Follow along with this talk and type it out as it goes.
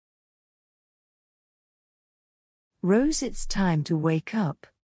Rose, it's time to wake up.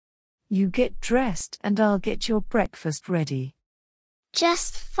 You get dressed and I'll get your breakfast ready.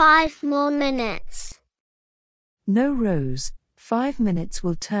 Just 5 more minutes. No, Rose, 5 minutes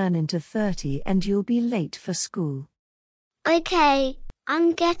will turn into 30 and you'll be late for school. Okay,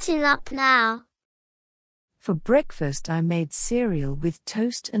 I'm getting up now. For breakfast I made cereal with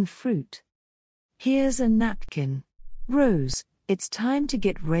toast and fruit. Here's a napkin. Rose, it's time to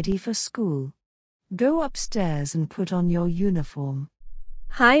get ready for school. Go upstairs and put on your uniform.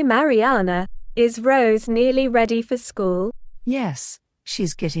 Hi Mariana, is Rose nearly ready for school? Yes,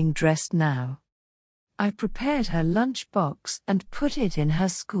 she's getting dressed now. I prepared her lunch box and put it in her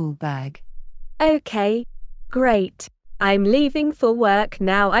school bag. Okay, great. I'm leaving for work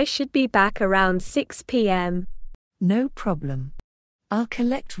now. I should be back around 6 p.m. No problem. I'll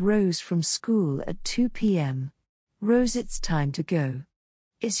collect Rose from school at 2 p.m. Rose, it's time to go.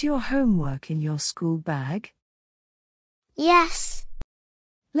 Is your homework in your school bag? Yes.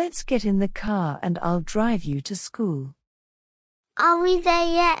 Let's get in the car and I'll drive you to school. Are we there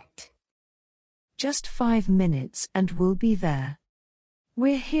yet? Just 5 minutes and we'll be there.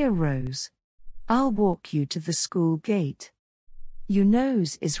 We're here, Rose. I'll walk you to the school gate. Your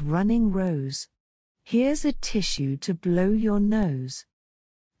nose is running, Rose. Here's a tissue to blow your nose.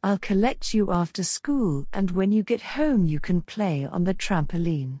 I'll collect you after school and when you get home you can play on the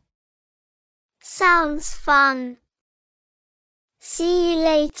trampoline. Sounds fun. See you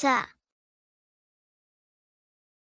later.